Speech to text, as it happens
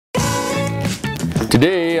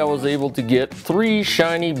Today I was able to get 3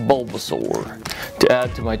 shiny Bulbasaur to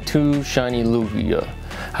add to my 2 shiny Lugia.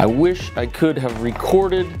 I wish I could have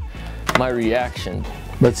recorded my reaction,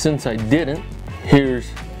 but since I didn't, here's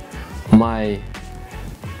my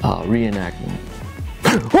reenactment.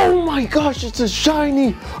 Oh my gosh, it's a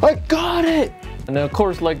shiny! I got it! And of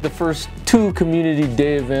course, like the first 2 community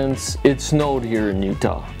day events, it snowed here in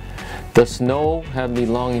Utah. The snow had me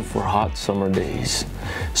longing for hot summer days,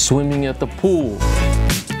 swimming at the pool.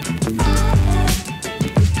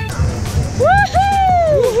 Woohoo!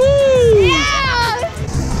 Woohoo! Yeah!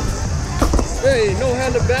 Hey, No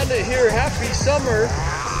Handed Bandit here, happy summer.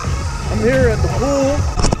 I'm here at the pool.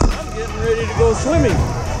 I'm getting ready to go swimming.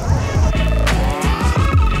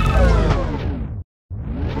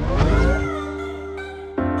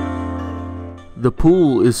 The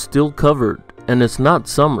pool is still covered and it's not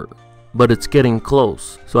summer, but it's getting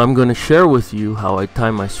close. So I'm going to share with you how I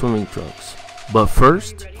tie my swimming trunks. But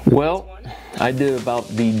first, well, I did about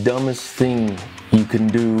the dumbest thing you can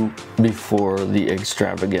do before the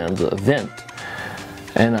extravaganza event.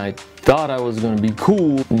 And I thought I was going to be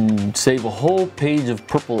cool and save a whole page of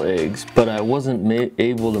purple eggs, but I wasn't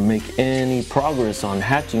able to make any progress on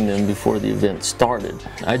hatching them before the event started.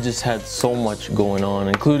 I just had so much going on,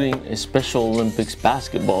 including a Special Olympics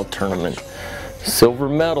basketball tournament. Silver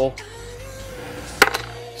medal.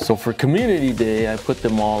 So for Community Day, I put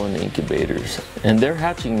them all in incubators. And they're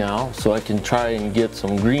hatching now, so I can try and get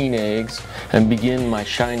some green eggs and begin my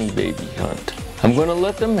shiny baby hunt. I'm going to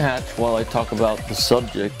let them hatch while I talk about the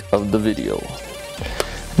subject of the video.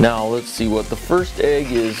 Now let's see what the first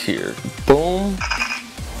egg is here. Boom.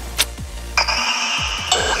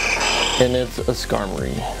 And it's a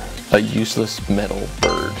Skarmory, a useless metal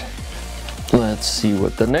bird. Let's see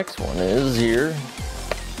what the next one is here.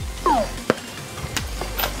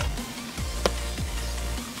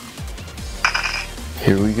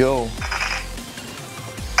 Here we go.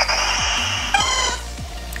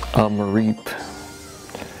 A Mareep.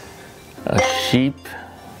 A sheep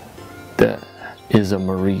that is a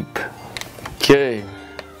Mareep. Okay.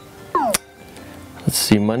 Let's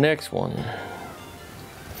see my next one.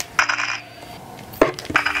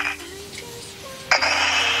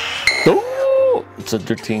 Oh, it's a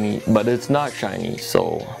Dratini, but it's not shiny,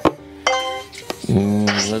 so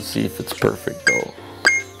let's see if it's perfect though.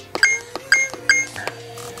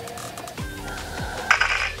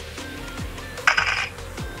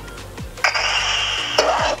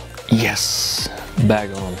 Yes,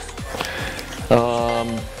 bag on.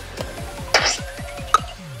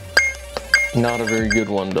 Not a very good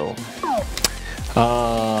one though.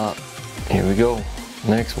 Here we go.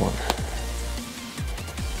 Next one.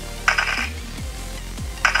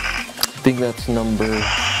 I think that's number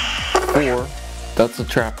 4. That's a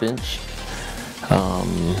Trapinch.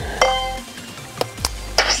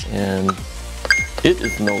 And it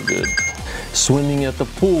is no good. Swimming at the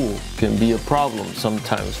pool can be a problem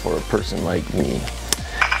sometimes for a person like me.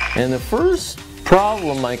 And the first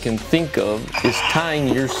problem I can think of is tying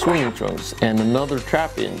your swimming trunks and another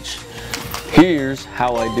Trapinch. Here's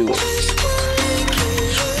how I do it.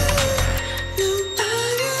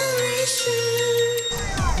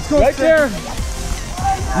 Right there,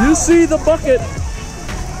 you see the bucket.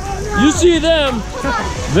 You see them.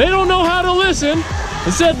 They don't know how to listen.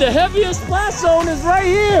 It said the heaviest splash zone is right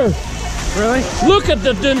here. Really? Look at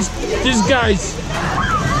these guys.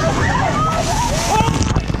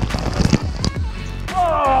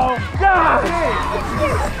 Oh, God!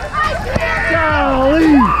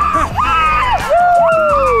 Golly!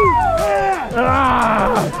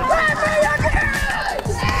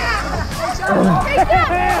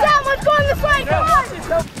 Someone's going this way, come on!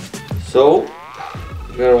 So,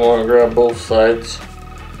 you're going to want to grab both sides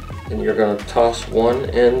and you're going to toss one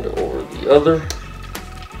end over the other.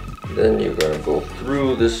 Then you're going to go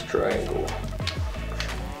through this triangle.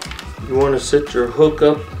 You want to set your hook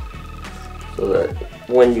up so that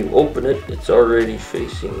when you open it, it's already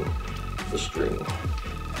facing the string.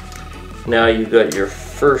 Now you got your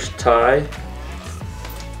first tie.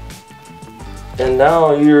 And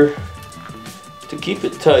now to keep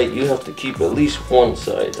it tight, you have to keep at least one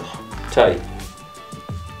side tight.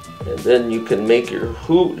 And then you can make your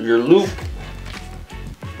loop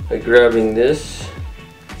by grabbing this.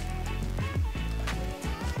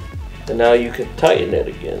 And now you can tighten it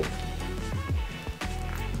again.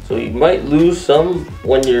 So you might lose some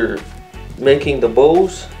when you're making the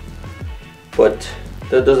bows, but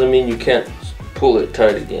that doesn't mean you can't pull it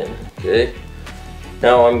tight again, okay?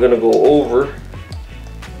 Now I'm gonna go over,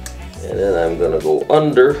 and then I'm gonna go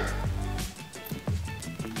under,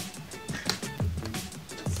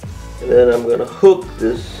 and then I'm gonna hook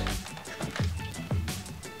this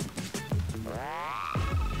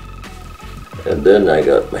And then I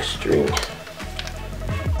got my string.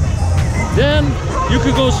 Then you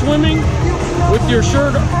could go swimming with your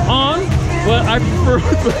shirt on, but I prefer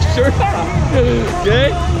with my shirt off,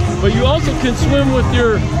 okay? But you also can swim with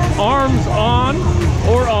your arms on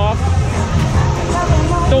or off,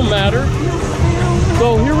 don't matter.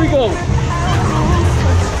 So here we go.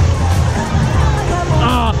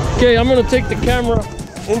 Okay, I'm gonna take the camera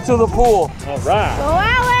into the pool. All right. Go,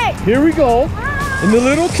 Alex! Here we go. In the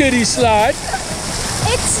little kiddie slide.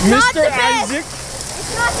 It's not Mr. the best. Isaac.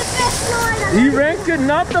 It's not the best slide. He ranked it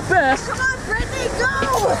not the best. Come on, Brittany,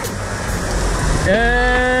 go!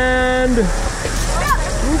 And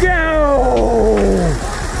go!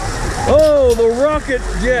 Oh, the rocket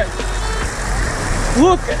jet.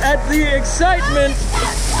 Look at the excitement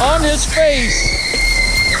on his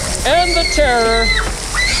face and the terror.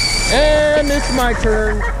 And it's my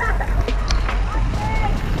turn.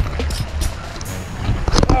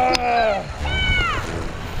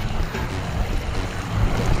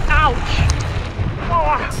 Ouch!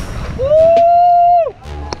 Oh. Woo!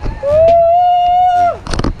 Woo!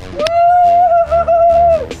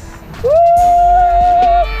 Woo!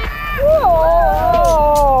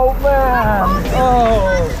 Oh man!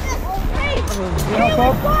 Oh! Hey, you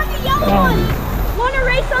want the yellow one? Want to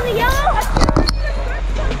race on the yellow?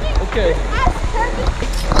 Okay.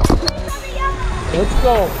 Let's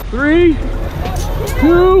go. 3,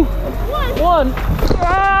 2, 1.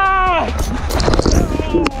 Ah!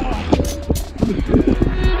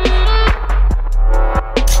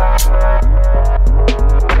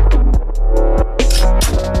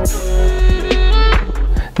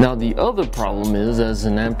 Now the other problem is, as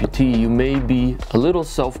an amputee, you may be a little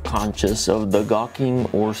self-conscious of the gawking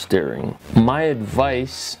or staring. My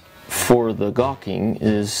advice for the gawking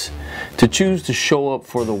is to choose to show up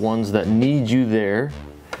for the ones that need you there,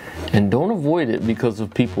 and don't avoid it because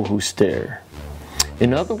of people who stare.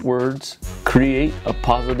 In other words, create a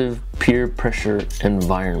positive peer pressure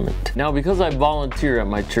environment. Now, because I volunteer at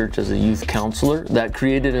my church as a youth counselor, that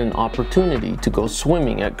created an opportunity to go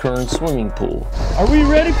swimming at Kern's swimming pool. Are we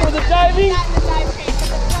ready for the diving?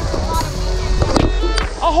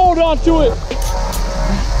 I'll hold on to it.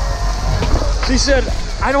 She said,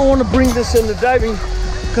 I don't want to bring this into diving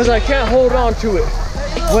because I can't hold on to it.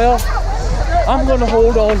 Well, I'm going to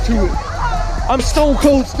hold on to it. I'm Stone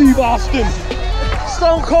Cold Steve Austin.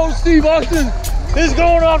 Stone Cold Steve Austin is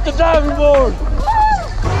going off the diving board. A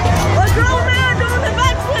grown man doing the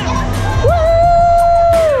backflip.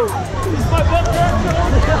 Woo! Is my butt hurt?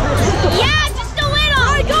 Yeah, just a little.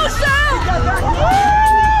 All right, go, Sam.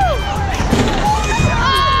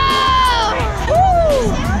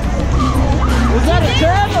 Was that a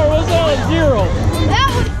 10 or was that a 0? That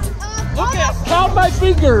was. Look at, count my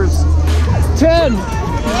fingers. 10.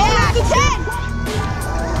 Yeah,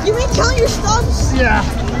 10. You mean count your stumps? Yeah.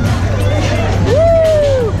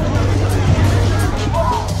 Woo!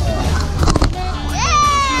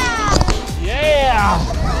 Yeah! Yeah.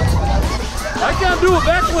 I can't do a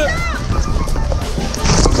backflip.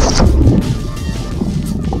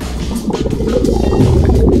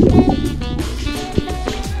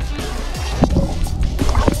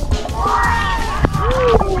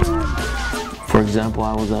 For example,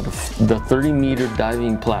 I was at the 30-meter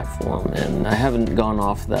diving platform, and I haven't gone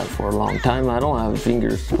off that for a long time. I don't have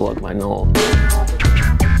fingers to plug my nose.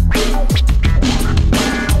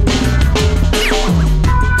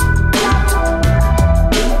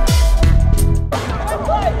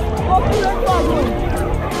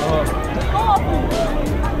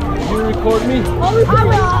 You record me? I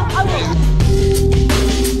will.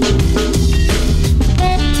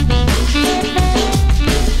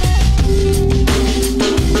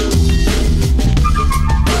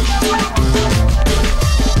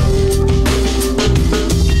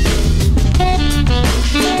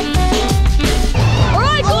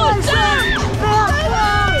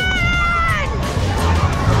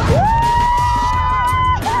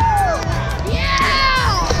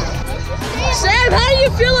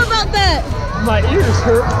 My ears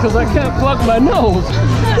hurt because I can't plug my nose.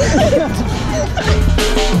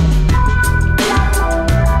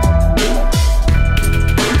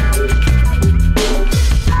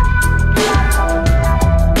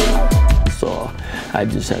 So I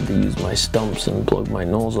just had to use my stumps and plug my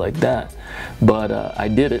nose like that. But I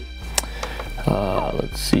did it.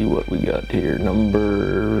 Let's see what we got here.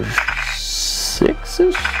 Number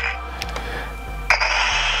 6-ish.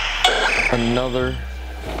 Another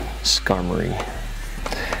Skarmory.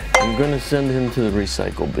 I'm gonna send him to the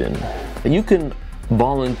recycle bin. You can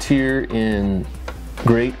volunteer in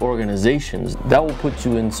great organizations, that will put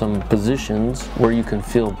you in some positions where you can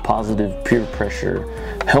feel positive peer pressure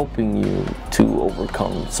helping you to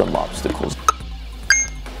overcome some obstacles.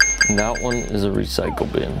 And that one is a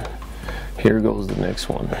recycle bin. Here goes the next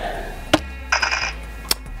one.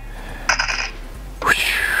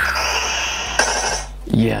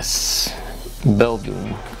 Yes,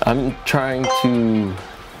 Beldoon. I'm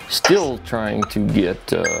still trying to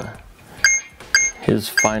get his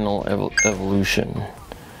final evolution.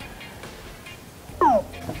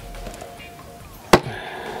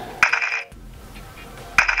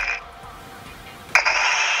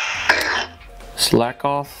 Slack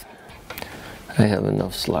off. I have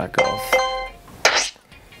enough slack off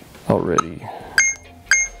already.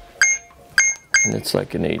 And it's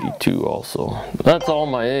like an 82 also. That's all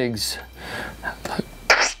my eggs.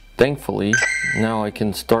 Thankfully, now I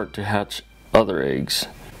can start to hatch other eggs.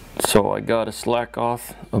 So I got a slack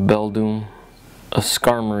off, a Beldoon, a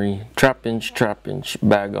Skarmory, trap inch,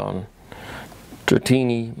 Bagon,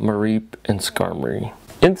 Dratini, Mareep, and Skarmory.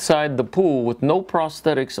 Inside the pool with no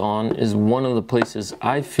prosthetics on is one of the places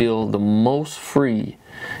I feel the most free,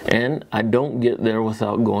 and I don't get there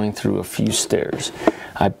without going through a few stairs.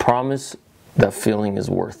 I promise that feeling is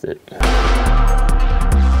worth it.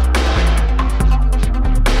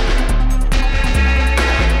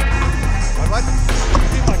 What? You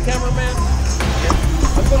see my cameraman?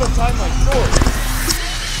 Yeah. I'm gonna tie my shorts.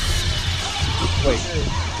 Wait.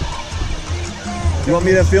 You want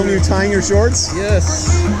me to film you tying your shorts?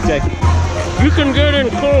 Yes. Okay. You can get in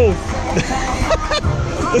close.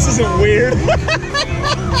 This isn't weird.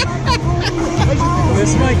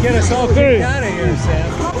 This might get us all kicked out of here, Sam.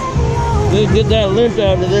 Let's get that lint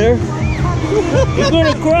out of there. You're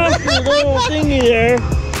gonna cross the little thingy there.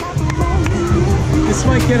 This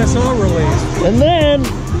might get us all released. And then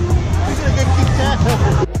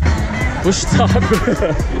we'll stop.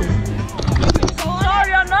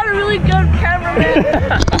 Sorry, I'm not a really good cameraman.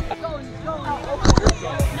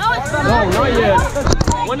 No, not yet.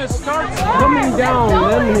 When it starts coming down,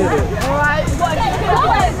 then hit it.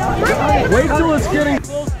 Wait till it's getting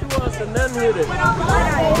close to us and then hit it.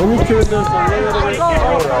 Let me turn this a little bit.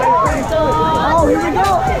 Oh, here we go.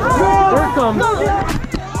 Here it comes.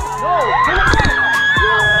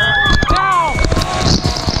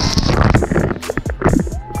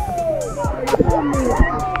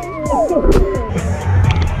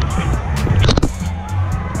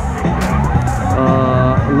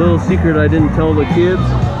 A little secret I didn't tell the kids.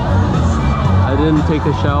 I didn't take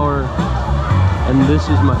a shower, and this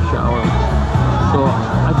is my shower. So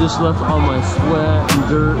I just left all my sweat and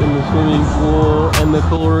dirt in the swimming pool, and the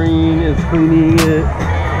chlorine is cleaning it.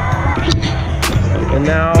 And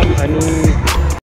now I need